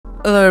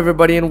Hello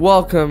everybody and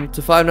welcome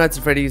to Five Nights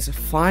at Freddy's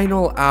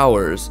Final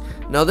Hours.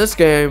 Now this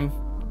game,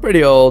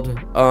 pretty old,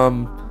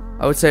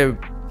 I would say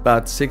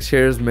about 6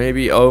 years,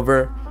 maybe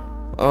over.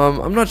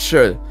 I'm not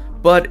sure,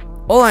 but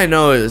all I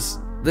know is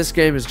this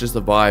game is just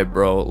a vibe,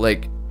 bro.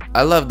 Like,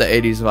 I love the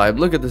 80s vibe.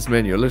 Look at this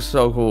menu, it looks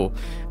so cool.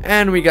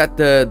 And we got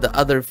the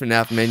other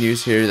FNAF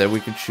menus here that we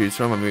can choose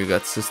from. I mean, we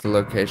got sister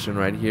location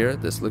right here.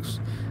 That's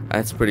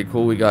pretty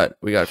cool. We got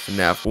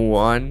FNAF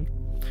 1.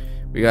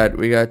 We got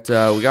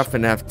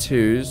FNAF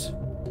 2s.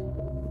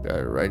 Got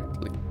it right,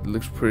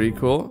 looks pretty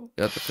cool.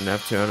 Got the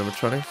FNAF 2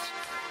 animatronics.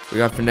 We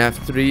got FNAF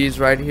 3s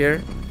right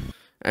here,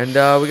 and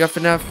we got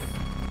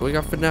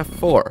FNAF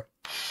 4.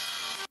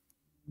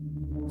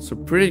 So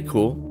pretty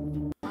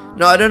cool.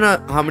 Now I don't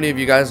know how many of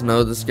you guys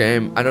know this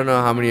game. I don't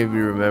know how many of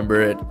you remember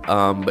it.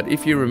 But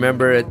if you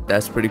remember it,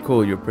 that's pretty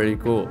cool. You're pretty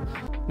cool.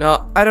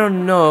 Now I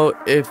don't know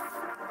if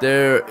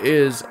there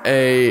is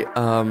a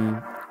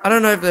I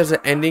don't know if there's an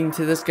ending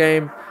to this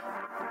game,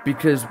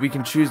 because we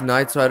can choose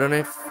nights, so I don't know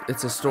if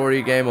it's a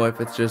story game or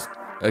if it's just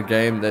a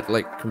game that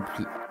like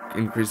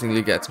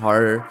increasingly gets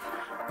harder.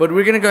 But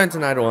we're gonna go into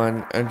night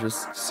 1 and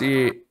just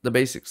see the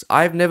basics.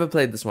 I've never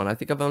played this one. I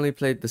think I've only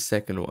played the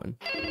second one.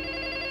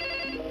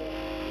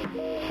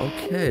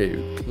 Okay,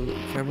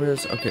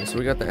 cameras. Okay, so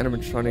we got the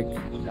animatronic.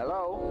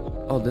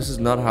 Hello? Oh, this is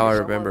not how I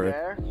remember it.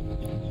 There?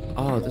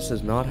 Oh, this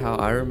is not how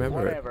I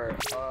remember Whatever.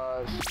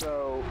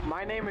 So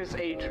my name is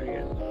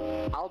Adrian.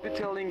 I'll be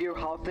telling you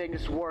how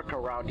things work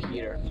around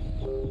here.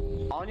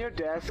 On your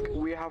desk,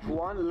 we have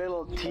one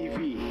little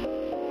TV.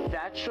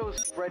 That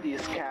shows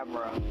Freddy's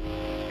camera.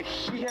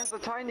 He has a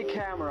tiny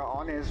camera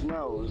on his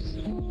nose.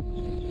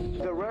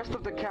 The rest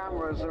of the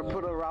cameras are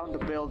put around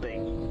the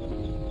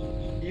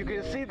building. You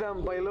can see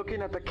them by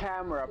looking at the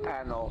camera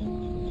panel.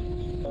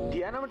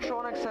 The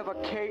animatronics have a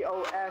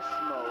KOS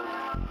mode.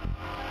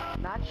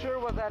 Not sure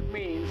what that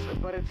means,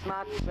 but it's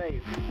not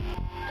safe.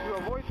 To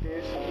avoid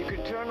this, you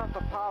can turn off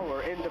the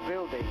power in the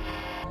building.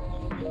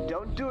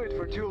 Don't do it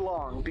for too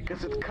long,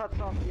 because it cuts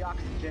off the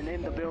oxygen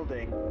in the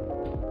building.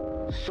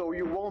 So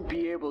you won't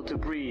be able to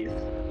breathe.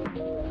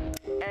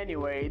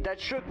 Anyway, that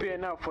should be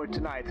enough for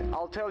tonight.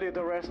 I'll tell you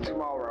the rest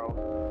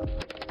tomorrow.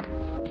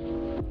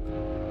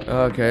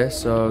 Okay,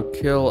 so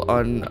kill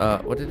on,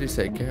 what did he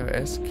say?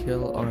 KOS?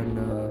 Kill on,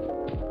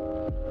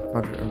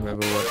 I can't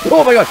remember what.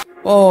 Oh my god!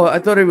 Oh, I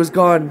thought it was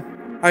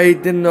gone. I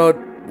didn't know it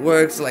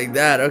works like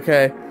that.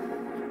 Okay.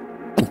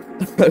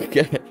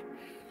 Okay.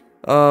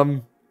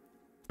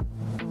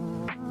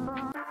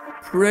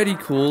 Pretty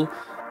cool.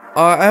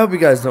 I hope you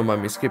guys don't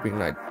mind me skipping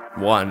night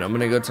 1. I'm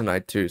gonna go to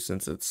night 2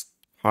 since it's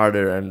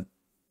harder and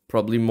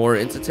probably more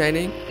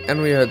entertaining.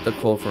 And we heard the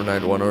call for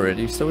night 1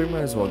 already, so we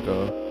might as well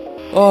go.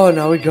 Oh,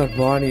 now we got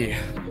Bonnie.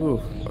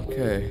 Ooh,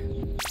 okay.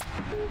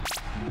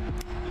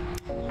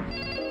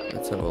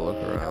 Let's have a look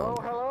around.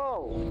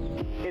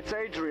 Hello. It's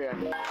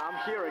Adrian. I'm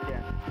here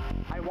again.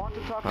 I want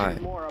to talk to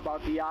you more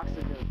about the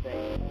oxygen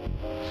thing.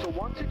 So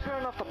once you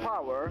turn off the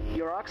power,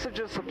 your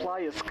oxygen supply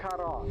is cut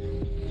off.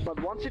 But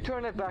once you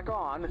turn it back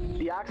on,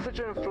 the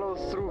oxygen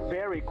flows through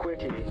very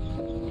quickly.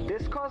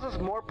 This causes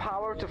more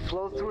power to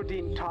flow through the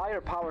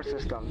entire power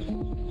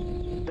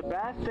system. The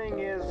bad thing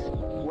is,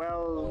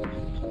 well,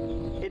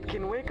 it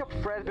can wake up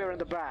Fredbear in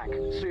the back.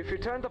 So if you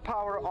turn the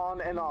power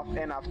on and off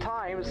enough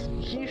times,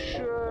 he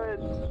should,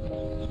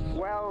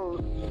 well,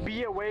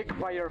 be awake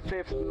by your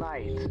 5th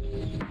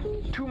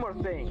night. 2 more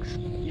things.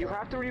 You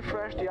have to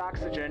refresh the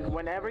oxygen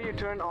whenever you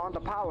turn on the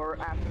power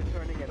after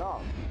turning it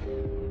off.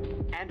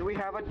 And we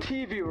have a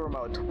TV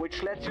remote,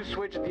 which lets you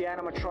switch the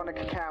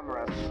animatronic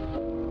cameras.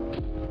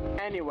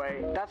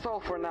 Anyway, that's all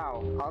for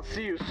now. I'll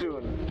see you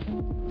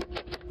soon.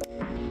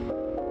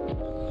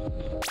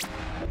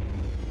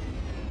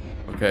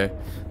 Okay,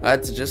 I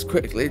had to just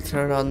quickly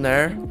turn on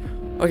there.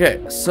 Okay,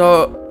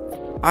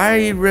 so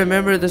I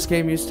remember this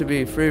game used to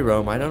be free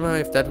roam. I don't know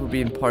if that would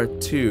be in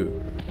part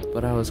 2,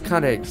 but I was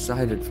kind of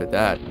excited for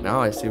that. Now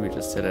I see we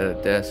just sit at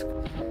a desk.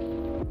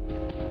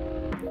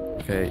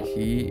 Okay,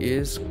 he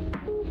is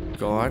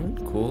gone.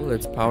 Cool.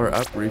 Let's power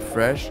up,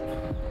 refresh.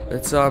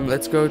 Let's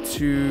go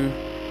to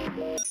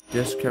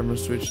desk camera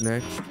switch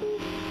next.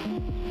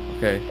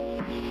 Okay,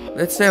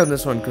 let's stay on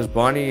this one because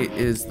Bonnie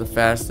is the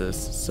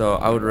fastest. So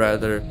I would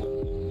rather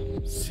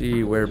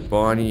see where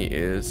Bonnie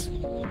is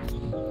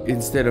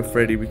instead of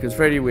Freddy, because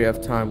Freddy we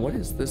have time. What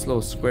is this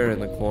little square in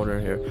the corner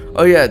here?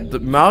 Oh yeah, the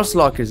mouse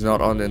lock is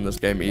not on in this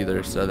game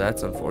either, so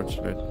that's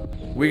unfortunate.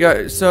 We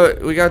got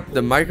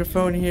the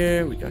microphone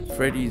here, we got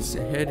Freddy's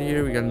head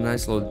here, we got a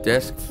nice little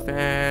desk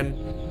fan,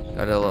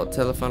 got a little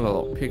telephone, a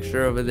little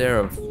picture over there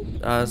of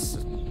us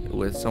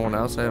with someone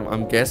else,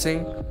 I'm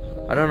guessing.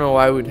 I don't know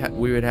why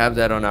we would have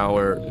that on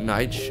our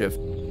night shift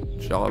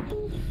job,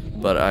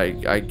 but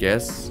I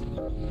guess.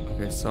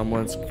 Okay,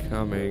 someone's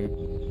coming.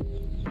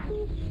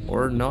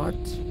 Or not?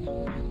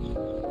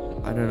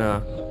 I don't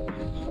know.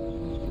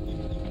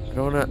 I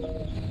don't wanna...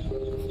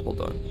 Hold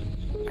on.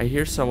 I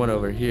hear someone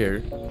over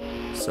here,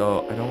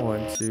 so I don't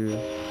want to...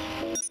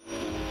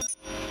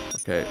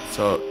 Okay,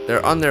 so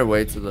they're on their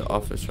way to the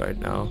office right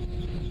now.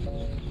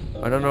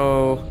 I don't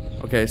know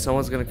Okay,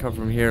 someone's gonna come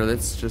from here.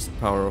 Let's just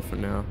power off it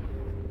now.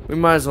 We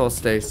might as well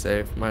stay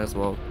safe. Might as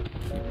well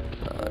keep...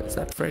 is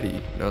that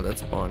Freddy? No,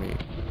 that's Bonnie.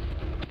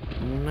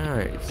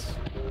 Nice.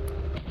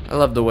 I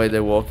love the way they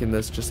walk in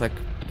this, just like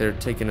they're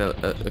taking a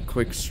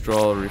quick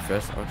stroll,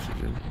 refresh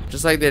oxygen.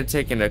 Just like they're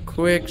taking a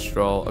quick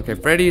stroll. Okay,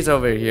 Freddy's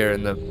over here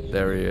in the...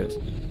 There he is.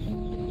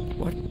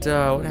 What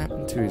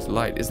happened to his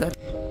light? Is that...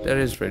 That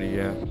is Freddy,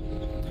 yeah.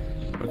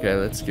 Okay,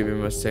 let's give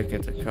him a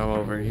second to come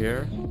over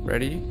here.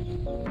 Ready?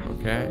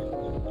 Okay.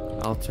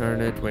 I'll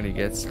turn it when he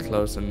gets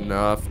close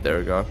enough. There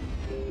we go.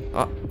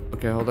 Oh,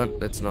 okay, hold on.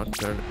 Let's not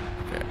turn it.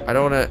 Okay. I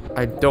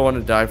don't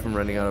wanna die from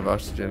running out of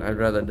oxygen. I'd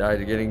rather die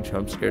to getting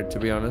jump scared, to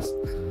be honest.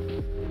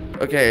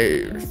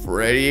 Okay,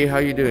 Freddy, how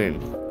you doing?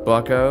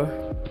 Bucko?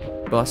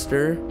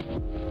 Buster?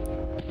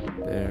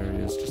 There he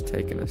is, just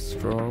taking a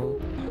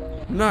stroll.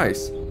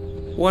 Nice.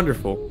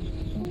 Wonderful.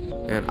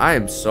 And I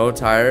am so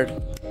tired.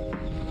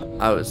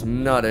 I was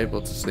not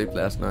able to sleep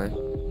last night.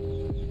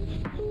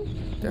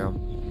 Damn.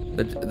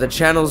 The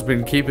channel's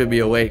been keeping me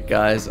awake,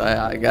 guys.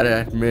 I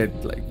gotta admit,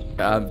 like,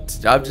 I'm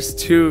just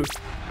too,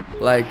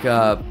 like,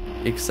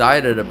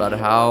 excited about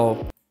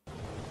how...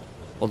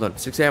 Hold on,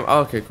 6 AM?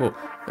 Oh, okay, cool.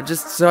 I'm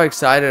just so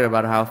excited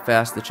about how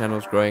fast the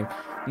channel's growing.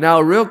 Now,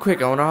 real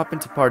quick, I want to hop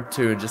into part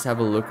 2 and just have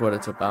a look what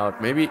it's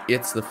about. Maybe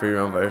it's the free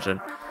roam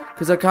version.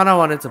 Because I kind of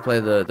wanted to play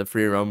the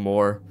free roam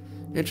more.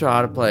 Intro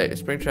how to play.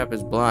 Springtrap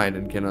is blind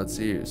and cannot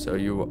see you,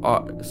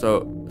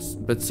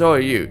 but so are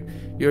you.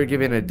 You are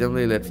given a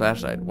dimly lit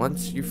flashlight.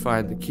 Once you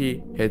find the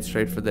key, head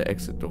straight for the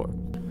exit door.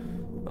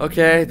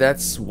 Okay,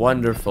 that's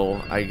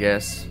wonderful, I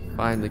guess.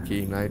 Find the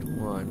key, night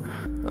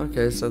 1.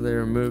 Okay, so they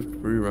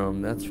removed free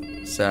roam. That's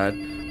sad.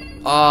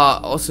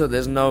 Also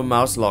there's no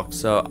mouse lock,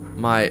 so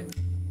my...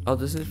 Oh,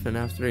 this is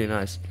Fnaf 3,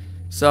 nice.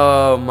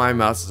 So my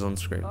mouse is on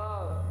screen.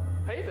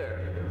 Hey there.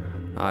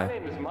 Hi. My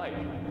name is Mike.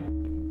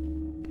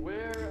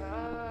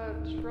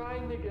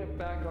 Trying to get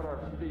back on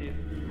our feet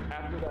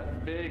after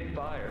that big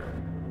fire.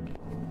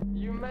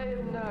 You may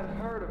have not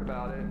heard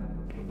about it,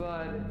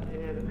 but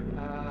it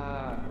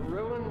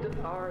ruined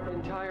our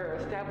entire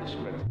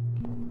establishment.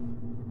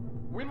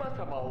 We must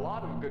have a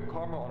lot of good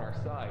karma on our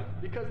side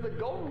because the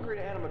golden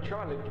green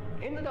animatronic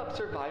ended up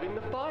surviving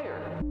the fire.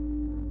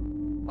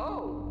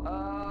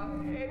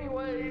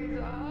 Anyways,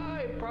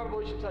 I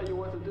probably should tell you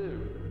what to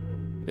do.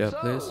 Yeah, so,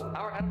 please.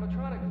 Our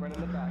animatronic friend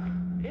in the back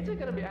isn't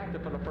going to be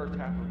active for the first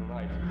half of the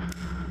night.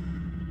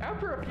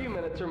 After a few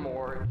minutes or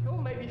more, he'll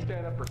maybe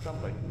stand up for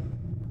something.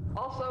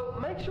 Also,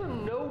 make sure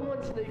no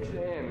one sneaks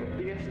in.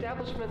 The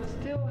establishment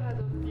still has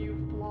a few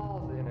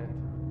flaws in it.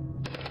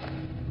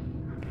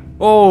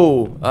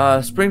 Oh,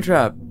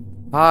 Springtrap.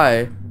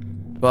 Hi.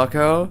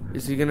 Bucko.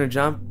 Is he gonna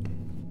jump?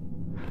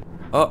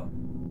 Oh.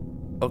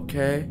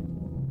 Okay.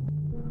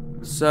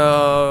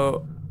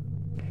 So...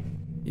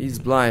 He's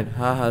blind.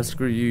 Haha,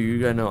 screw you. You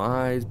got no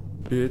eyes,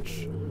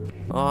 bitch.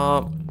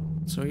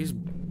 So he's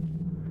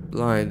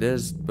blind.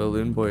 There's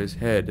Balloon Boy's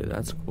head.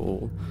 That's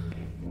cool.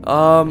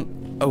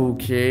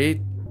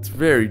 Okay. It's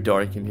very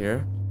dark in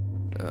here.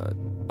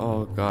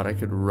 Oh god, I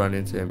could run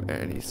into him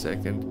any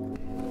second.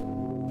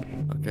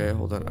 Okay,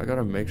 hold on. I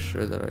gotta make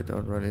sure that I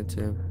don't run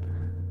into him.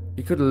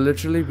 He could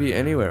literally be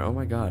anywhere. Oh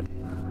my god.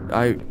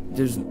 I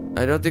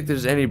don't think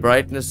there's any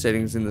brightness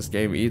settings in this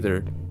game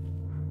either.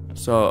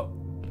 So,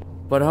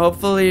 but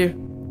hopefully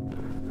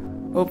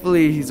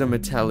he's a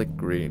metallic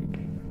green.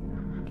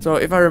 So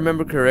if I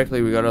remember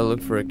correctly, we gotta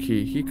look for a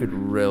key. He could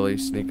really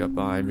sneak up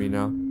behind me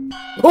now.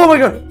 Oh my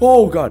god!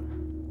 Oh god!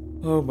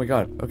 Oh my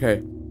god!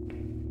 Okay.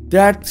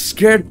 That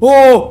scared.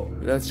 Oh!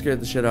 That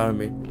scared the shit out of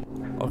me.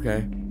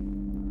 Okay.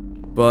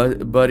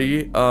 But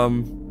buddy,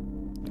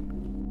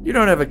 you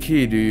don't have a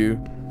key, do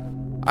you?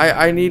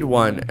 I need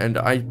one, and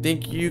I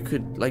think you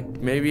could like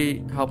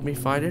maybe help me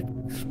find it.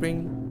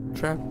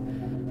 Springtrap.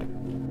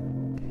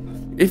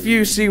 If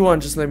you see one,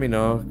 just let me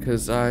know,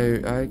 cause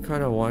I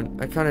kind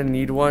of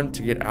need one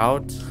to get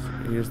out.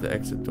 Here's the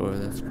exit door.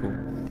 That's cool.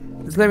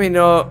 Just let me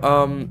know.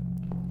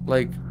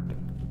 Like,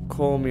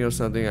 call me or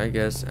something, I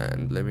guess,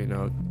 and let me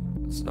know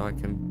so I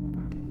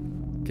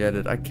can get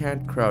it. I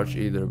can't crouch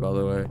either, by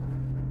the way.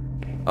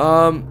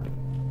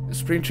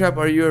 Springtrap,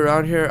 are you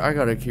around here? I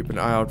gotta keep an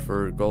eye out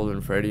for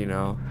Golden Freddy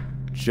now,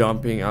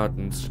 jumping out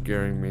and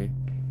scaring me.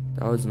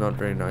 That was not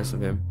very nice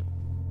of him.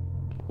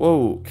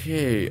 Whoa,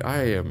 okay,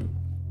 I am.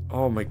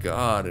 Oh my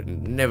god, it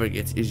never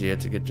gets easier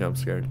to get jump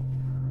scared.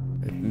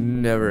 It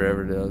never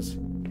ever does.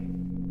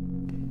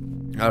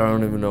 I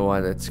don't even know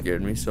why that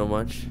scared me so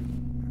much.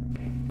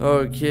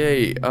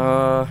 Okay,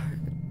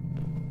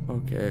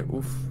 okay,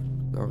 oof,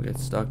 don't get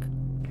stuck.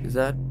 Is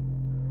that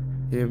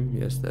him?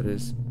 Yes, that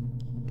is.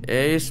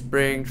 Hey,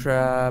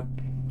 Springtrap.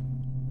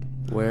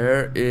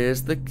 Where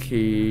is the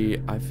key?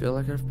 I feel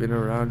like I've been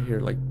around here,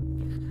 like,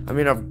 I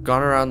mean, I've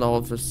gone around the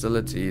whole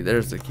facility.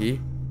 There's the key.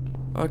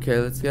 Okay,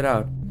 let's get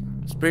out.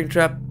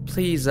 Springtrap,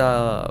 please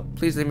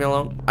leave me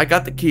alone. I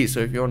got the key, so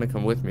if you want to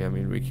come with me, I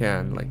mean, we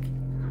can. Like,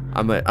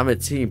 I'm a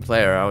team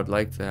player. I would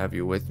like to have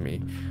you with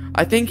me.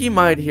 I think he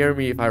might hear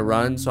me if I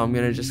run, so I'm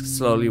gonna just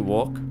slowly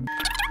walk.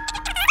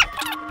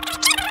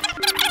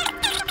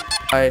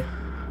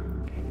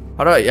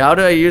 How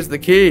do I use the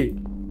key?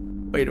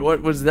 Wait,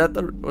 what was that?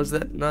 Was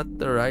that not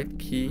the right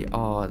key?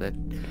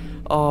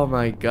 Oh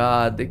my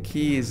god, the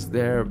key is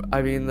there.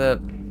 I mean the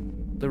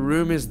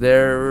room is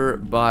there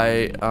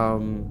by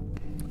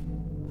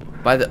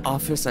the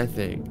office, I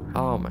think.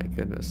 Oh my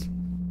goodness.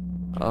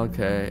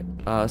 Okay.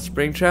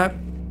 Springtrap,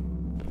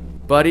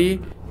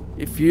 buddy,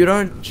 if you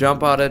don't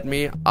jump out at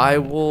me, I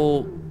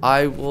will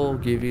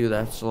give you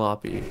that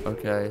sloppy.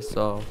 Okay,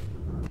 so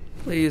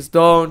please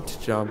don't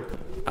jump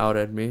out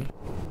at me.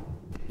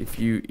 If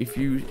you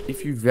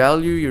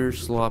value your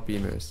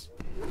sloppiness.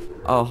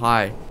 Oh,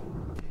 hi.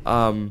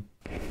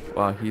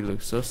 Wow, he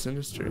looks so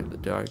sinister in the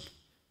dark.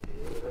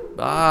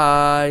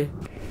 Bye.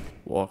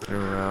 Walking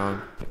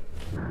around.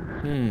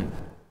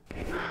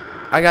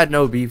 I got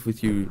no beef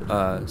with you,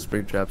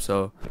 Springtrap,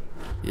 so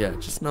yeah,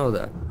 just know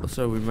that.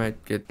 Also, we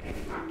might get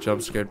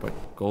jump scared by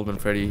Golden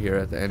Freddy here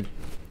at the end.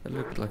 That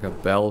looked like a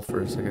bell for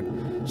a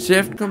second.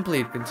 Shift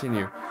complete,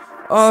 continue.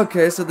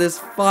 Okay, so there's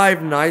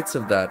 5 nights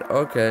of that.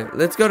 Okay,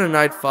 let's go to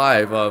night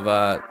 5 of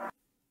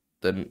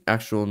the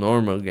actual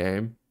normal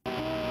game.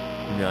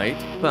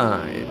 Night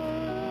 5.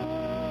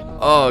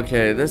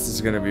 Okay, this is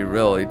gonna be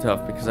really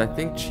tough because I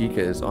think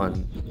Chica is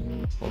on.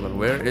 Hold on,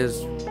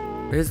 where's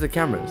the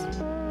cameras?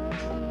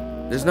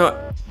 There's no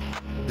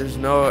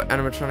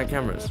animatronic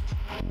cameras.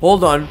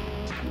 Hold on.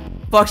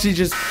 Foxy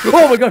just,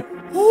 oh my god,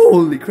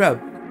 holy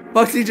crap.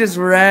 Foxy just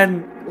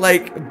ran,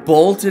 like,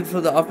 bolted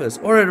for the office.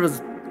 Or it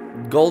was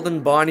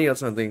Golden Bonnie or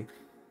something.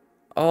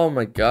 Oh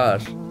my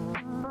gosh.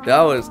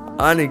 That was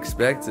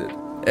unexpected.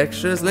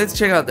 Extras, let's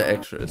check out the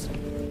extras.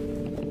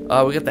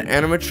 We got the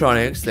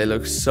animatronics, they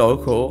look so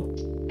cool.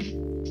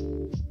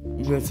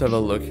 Let's have a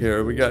look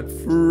here. We got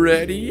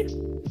Freddy.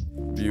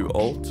 View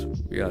alt.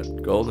 We got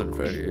Golden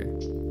Freddy.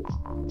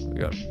 We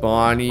got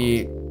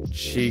Bonnie.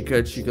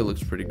 Chica. Chica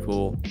looks pretty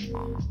cool.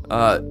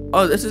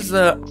 Oh, this is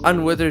the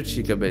unwithered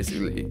Chica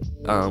basically.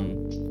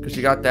 Because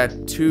she got that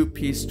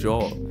 2-piece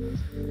jaw.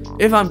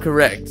 If I'm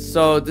correct.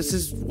 So this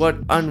is what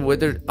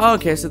unwithered. Oh,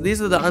 okay, so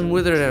these are the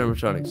unwithered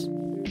animatronics.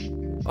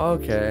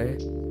 Okay.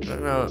 I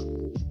don't know.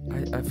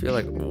 I feel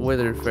like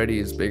Withered Freddy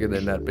is bigger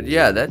than that, but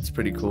yeah, that's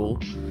pretty cool.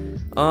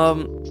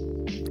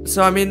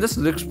 So I mean, this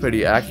looks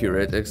pretty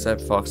accurate,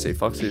 except Foxy.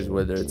 Foxy is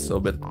withered,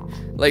 so but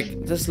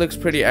like this looks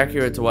pretty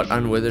accurate to what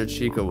unwithered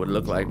Chica would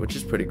look like, which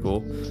is pretty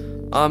cool.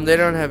 They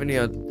don't have any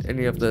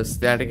of the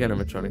static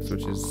animatronics,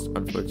 which is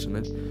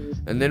unfortunate.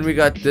 And then we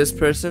got this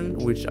person,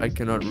 which I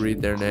cannot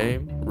read their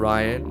name.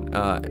 Ryan,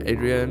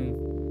 Adrian,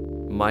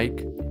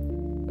 Mike.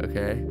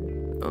 Okay.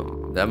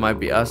 That might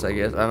be us, I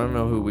guess. I don't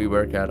know who we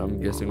work at.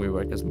 I'm guessing we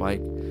work as Mike.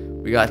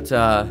 We got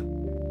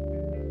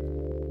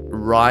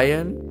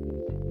Ryan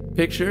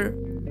picture,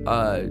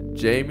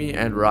 Jamie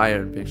and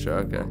Ryan picture.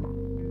 Okay,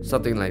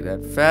 something like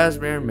that.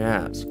 Fazbear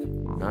mask,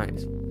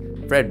 nice.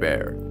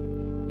 Fredbear,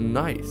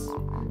 nice.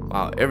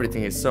 Wow,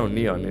 everything is so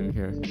neon in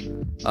here.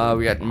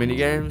 We got mini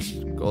games,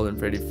 Golden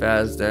Freddy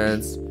Faz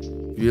Dance,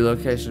 view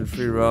location,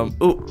 free roam.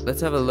 Ooh, let's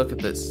have a look at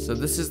this. So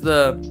this is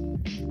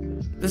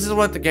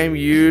what the game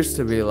used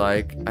to be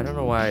like. I don't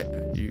know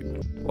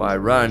why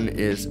run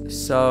is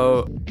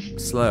so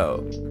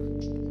slow.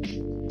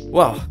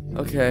 Wow.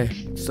 Okay.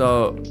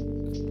 So,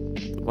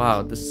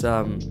 wow. This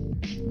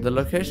the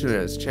location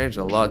has changed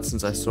a lot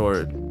since I saw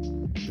it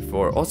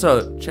before.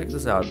 Also, check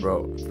this out,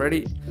 bro.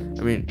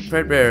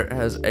 Fredbear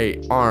has a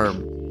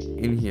arm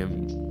in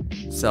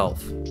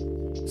himself,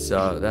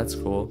 so that's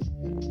cool.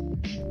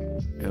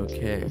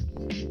 Okay.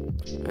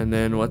 And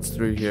then what's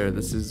through here?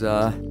 This is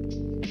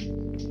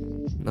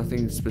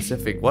nothing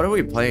specific. What are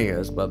we playing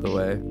as, by the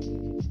way?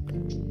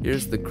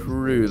 Here's the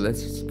crew.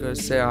 Let's go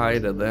say hi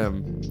to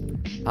them.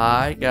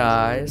 Hi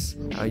guys,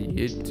 how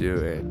you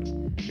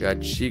doing? We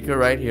got Chica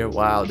right here.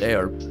 Wow,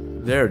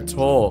 they're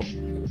tall.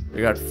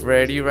 We got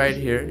Freddy right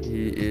here.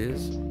 He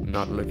is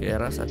not looking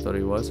at us. I thought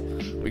he was.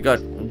 We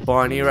got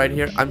Bonnie right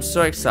here. I'm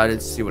so excited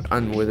to see what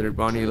unwithered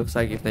Bonnie looks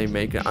like if they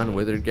make an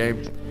unwithered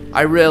game.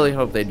 I really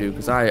hope they do,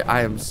 because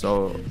I am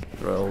so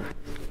thrilled.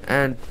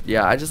 And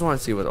yeah, I just want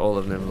to see what all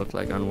of them look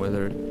like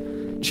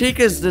unwithered.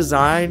 Chica's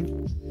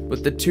design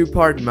with the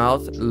 2-part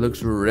mouth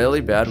looks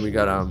really bad. We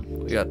got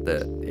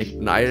the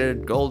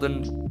ignited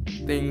golden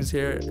things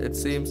here, it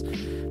seems.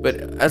 But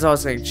as I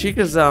was saying,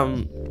 Chica's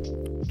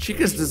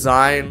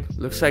design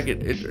looks like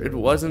it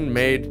wasn't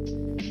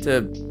made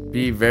to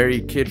be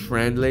very kid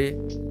friendly.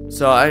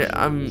 So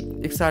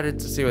I'm excited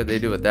to see what they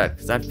do with that,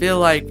 because I feel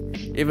like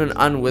even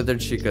unwithered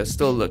Chica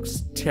still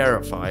looks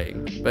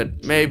terrifying.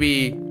 But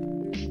maybe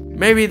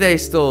they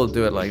still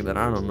do it like that.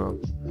 I don't know.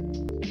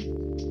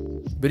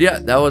 But yeah,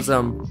 that was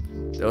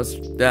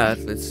that.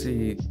 Let's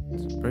see,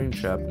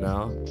 Springtrap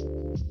now.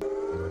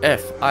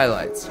 F,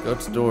 highlights. Go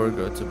to door,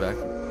 go to back.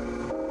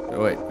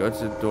 Oh, wait, go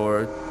to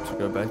door to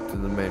go back to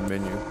the main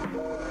menu.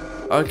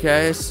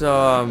 Okay,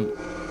 so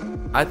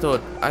I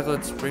thought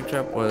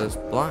Springtrap was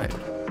blind.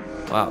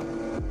 Wow.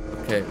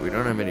 Okay, we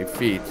don't have any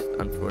feet,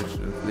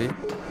 unfortunately.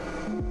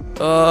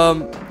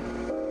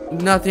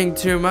 Nothing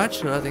too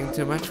much.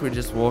 We're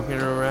just walking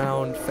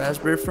around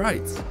Fazbear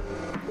Frights.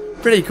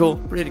 Pretty cool.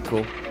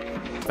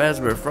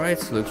 Fazbear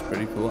Frights looks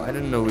pretty cool. I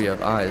didn't know we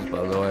have eyes,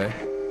 by the way.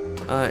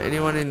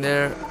 Anyone in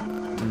there?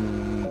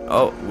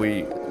 Oh,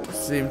 we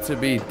seem to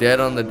be dead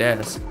on the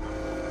desk.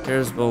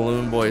 Here's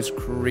Balloon Boy's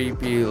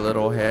creepy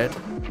little head.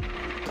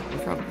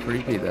 Look how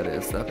creepy that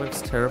is. That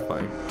looks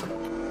terrifying.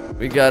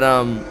 We got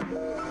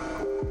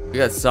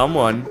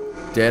someone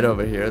dead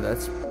over here.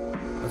 That's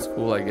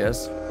cool, I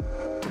guess.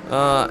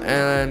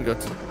 And go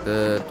to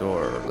the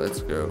door.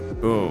 Let's go.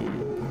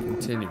 Boom.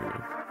 Continue.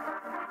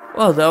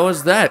 Well, that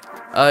was that.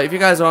 If you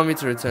guys want me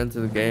to return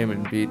to the game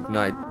and beat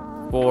night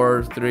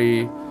 4,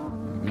 3,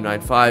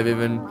 night 5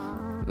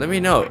 even, let me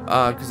know,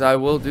 because I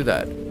will do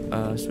that.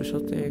 Special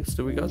things.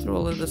 Did we go through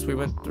all of this? We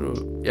went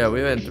through. Yeah,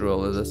 we went through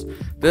all of this.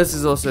 This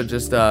is also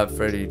just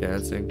Freddy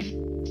dancing.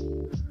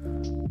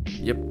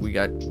 Yep, we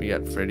got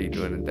Freddy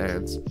doing a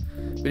dance.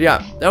 But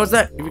yeah, that was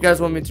that. If you guys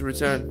want me to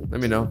return,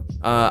 let me know.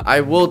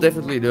 I will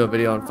definitely do a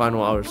video on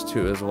Final Hours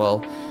 2 as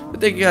well. But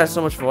thank you guys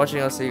so much for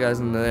watching. I'll see you guys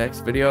in the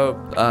next video.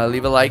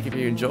 Leave a like if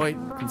you enjoyed.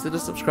 Consider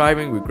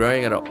subscribing. We're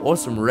growing at an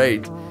awesome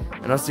rate.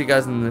 And I'll see you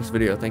guys in the next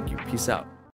video. Thank you. Peace out.